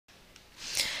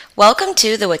Welcome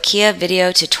to the Wikia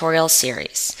video tutorial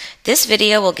series. This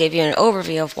video will give you an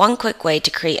overview of one quick way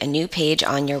to create a new page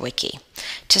on your wiki.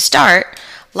 To start,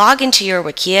 log into your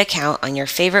Wikia account on your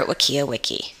favorite Wikia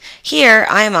wiki. Here,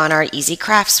 I am on our Easy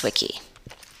Crafts wiki.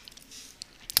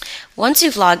 Once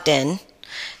you've logged in,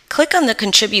 click on the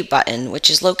Contribute button,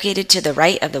 which is located to the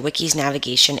right of the wiki's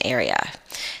navigation area.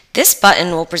 This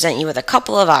button will present you with a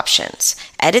couple of options: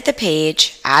 edit the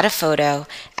page, add a photo,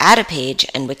 add a page,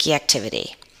 and wiki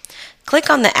activity.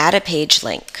 Click on the Add a Page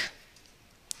link.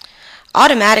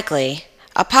 Automatically,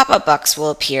 a pop-up box will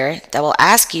appear that will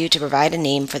ask you to provide a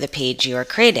name for the page you are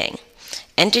creating.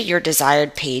 Enter your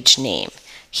desired page name.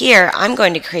 Here, I'm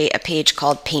going to create a page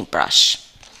called Paintbrush.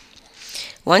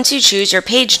 Once you choose your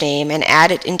page name and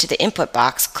add it into the input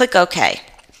box, click OK.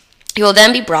 You will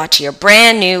then be brought to your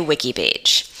brand new wiki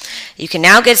page. You can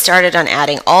now get started on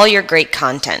adding all your great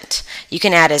content. You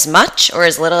can add as much or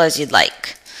as little as you'd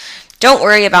like. Don't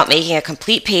worry about making a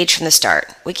complete page from the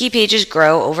start. Wiki pages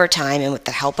grow over time and with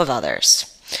the help of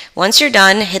others. Once you're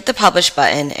done, hit the Publish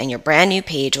button and your brand new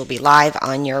page will be live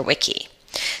on your wiki.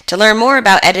 To learn more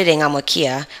about editing on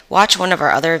Wikia, watch one of our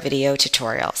other video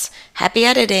tutorials. Happy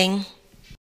editing!